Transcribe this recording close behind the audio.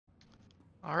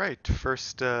Alright,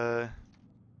 first Odessen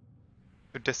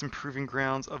Proving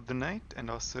Grounds of the night, and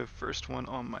also first one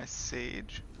on my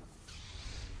Sage.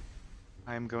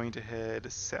 I'm going to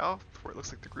head south, where it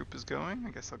looks like the group is going.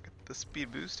 I guess I'll get the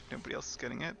speed boost if nobody else is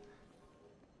getting it.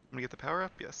 I'm gonna get the power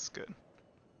up? Yes, good.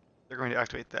 They're going to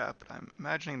activate that, but I'm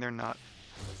imagining they're not.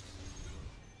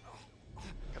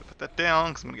 Gotta put that down,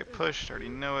 because I'm gonna get pushed, I already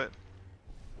know it.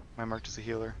 My marked as a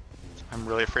healer. I'm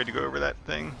really afraid to go over that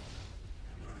thing.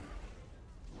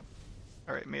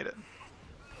 Alright, made it.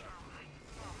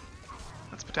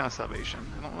 Let's put down a Salvation.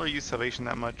 I don't really use Salvation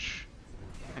that much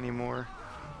anymore.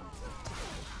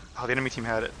 Oh, the enemy team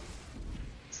had it.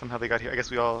 Somehow they got here. I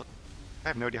guess we all... I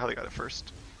have no idea how they got it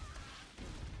first.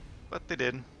 But they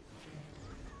did.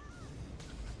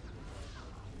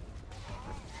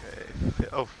 Okay.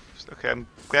 Oh, okay. I'm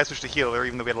glad I switched to healer,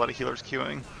 even though we had a lot of healers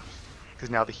queuing. Because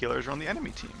now the healers are on the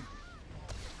enemy team.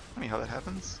 Funny how that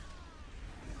happens.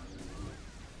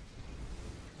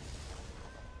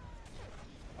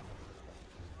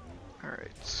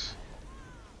 Alright.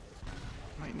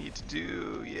 Might need to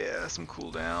do, yeah, some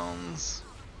cooldowns.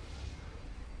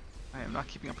 I am not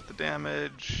keeping up with the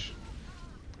damage.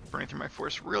 Burning through my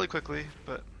force really quickly,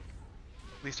 but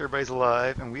at least everybody's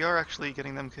alive, and we are actually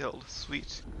getting them killed.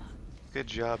 Sweet. Good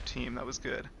job, team. That was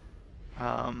good.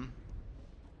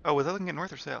 Oh, was I looking at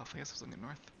north or south? I guess I was looking at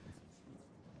north.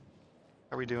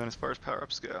 How are we doing as far as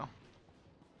power-ups go?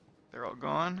 They're all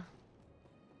gone.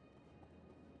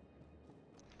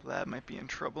 Lab might be in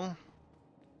trouble.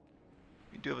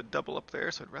 We do have a double up there,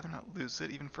 so I'd rather not lose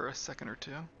it, even for a second or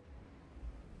two.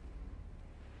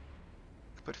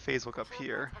 Put phase look up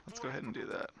here. Let's go ahead and do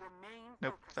that.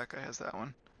 Nope, that guy has that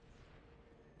one.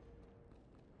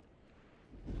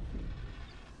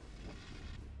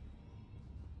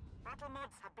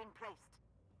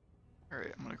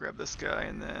 Alright, I'm gonna grab this guy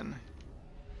and then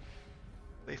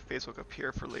lay phase look up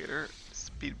here for later.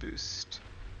 Speed boost.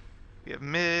 We have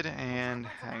mid and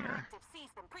hanger.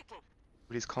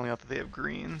 But he's calling out that they have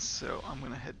greens, so I'm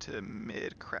gonna head to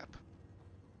mid. Crap.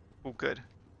 Oh, good.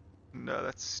 No,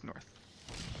 that's north.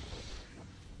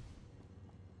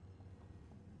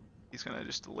 He's gonna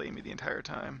just delay me the entire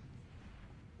time.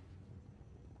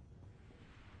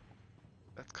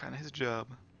 That's kind of his job.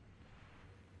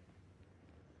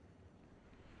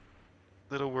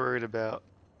 Little worried about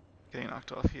getting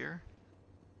knocked off here.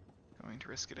 Going to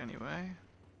risk it anyway.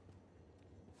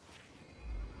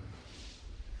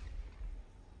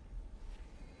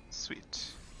 Sweet.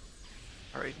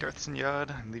 Alright, Darth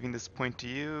Yad, I'm leaving this point to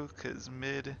you, because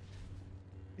mid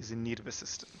is in need of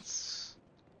assistance.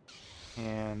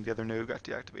 And the other node got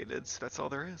deactivated, so that's all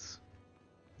there is.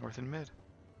 North and mid.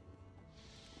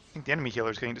 I think the enemy healer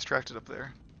is getting distracted up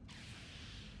there.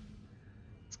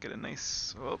 Let's get a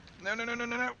nice... Oh, no, no, no, no,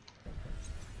 no, no!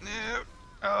 No!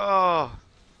 Oh!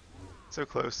 So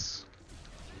close.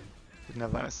 Didn't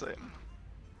have line of sight.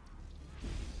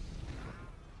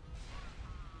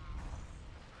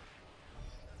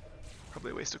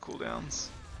 Probably a waste of cooldowns.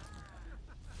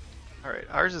 Alright,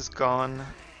 ours is gone,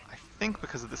 I think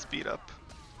because of the speed up.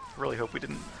 I really hope we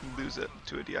didn't lose it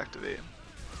to a deactivate.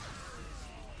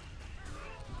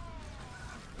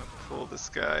 I'll pull this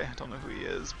guy, I don't know who he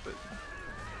is, but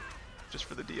just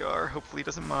for the DR. Hopefully he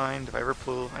doesn't mind if I ever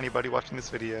pull anybody watching this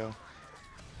video.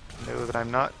 Know that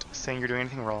I'm not saying you're doing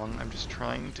anything wrong, I'm just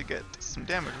trying to get some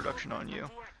damage reduction on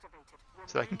you.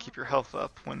 So that I can keep your health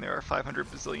up when there are 500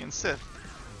 bazillion Sith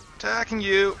attacking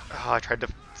you! Oh, I tried to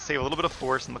save a little bit of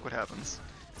force and look what happens.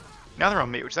 Now they're on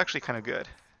me, which is actually kind of good.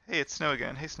 Hey, it's Snow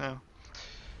again. Hey, Snow.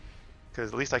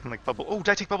 Because at least I can like bubble... Oh, did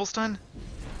I take bubble stun?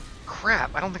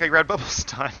 Crap, I don't think I grabbed bubble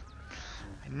stun.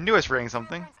 I knew I was forgetting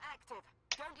something.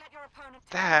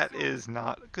 That is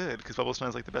not good, because bubble stun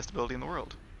is like the best ability in the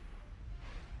world.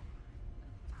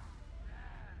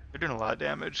 They're doing a lot of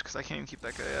damage, because I can't even keep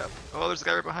that guy up. Oh, there's a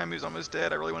guy right behind me who's almost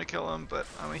dead. I really want to kill him, but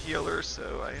I'm a healer,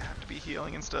 so I have to be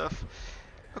healing and stuff.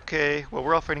 Okay, well,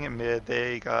 we're all fighting at mid.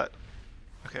 They got...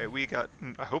 Okay, we got...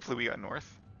 Hopefully we got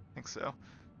north. I think so.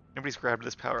 Nobody's grabbed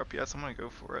this power up yet, so I'm going to go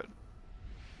for it.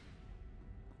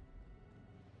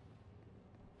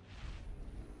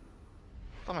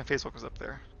 I thought my phase walk was up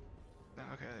there. No,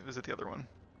 okay, it was at the other one.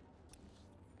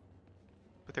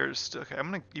 But there's... Okay, I'm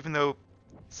going to... Even though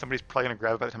somebody's probably going to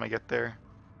grab it by the time I get there.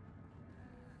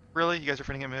 Really? You guys are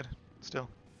fighting at mid? Still?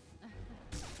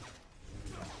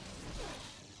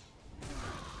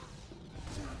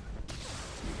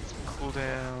 Some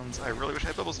cooldowns. I really wish I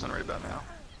had bubble stun right about now.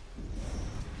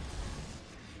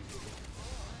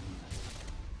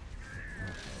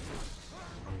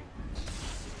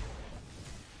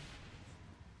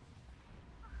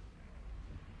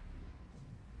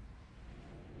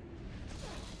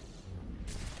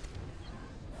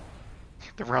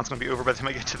 The round's gonna be over by the time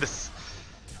I get to this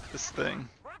thing.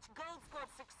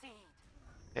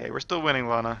 Hey, we're still winning,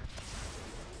 Lana.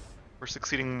 We're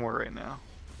succeeding more right now.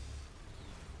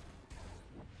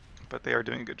 But they are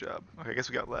doing a good job. Okay, I guess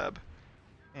we got lab.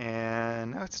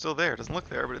 And now it's still there. It doesn't look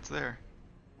there, but it's there.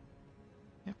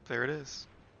 Yep, there it is.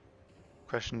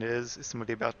 Question is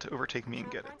somebody about to overtake me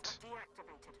and get it?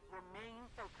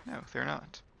 No, they're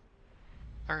not.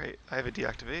 Alright, I have a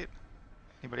deactivate.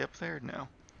 Anybody up there? No.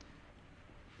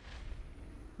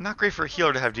 Not great for a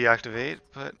healer to have deactivate,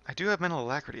 but I do have mental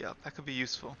alacrity up. That could be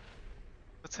useful.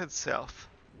 Let's head south.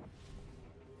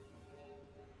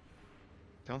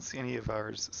 Don't see any of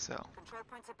ours south. Control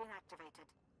points have been activated.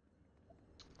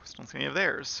 Don't see any of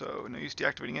theirs, so no use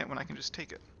deactivating it when I can just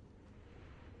take it.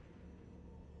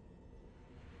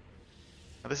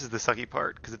 Now this is the sucky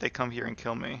part, because if they come here and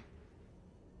kill me,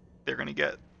 they're gonna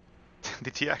get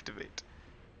the deactivate.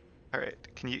 Alright,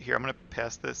 can you, here, I'm gonna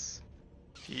pass this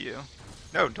to you.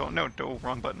 No, no,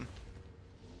 wrong button.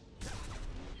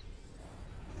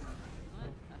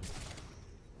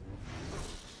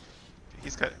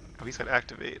 He's got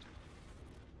activate.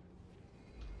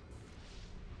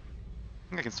 I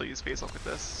think I can still use face off with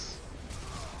this.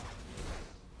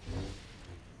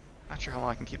 Not sure how long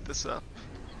I can keep this up.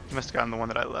 He must have gotten the one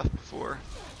that I left before.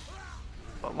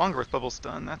 A lot longer with bubble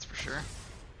stun, that's for sure.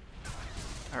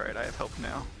 Alright, I have help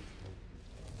now.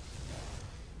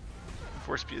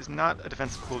 Force speed is not a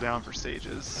defensive cooldown for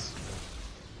sages.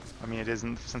 I mean, it is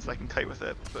in the sense that I can kite with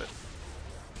it, but...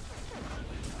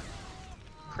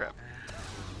 Crap.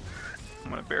 I'm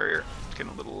gonna barrier. It's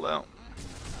getting a little low.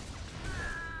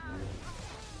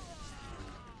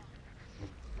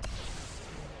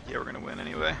 Yeah, we're gonna win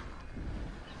anyway.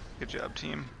 Good job,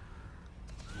 team.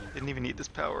 Didn't even need this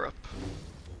power up.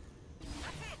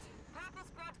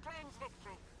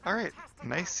 Alright,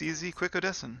 nice, easy, quick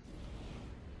Odessen.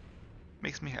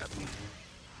 Makes me happy.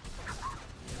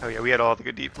 Oh yeah, we had all the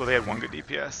good DPS. Well, they had one good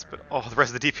DPS, but all the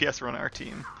rest of the DPS were on our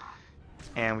team.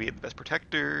 And we had the best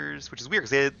protectors, which is weird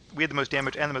because we had the most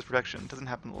damage and the most protection. It doesn't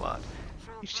happen a lot.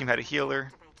 Each team had a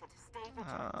healer,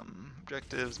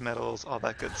 objectives, medals, all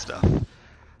that good stuff.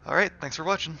 Alright, thanks for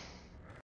watching.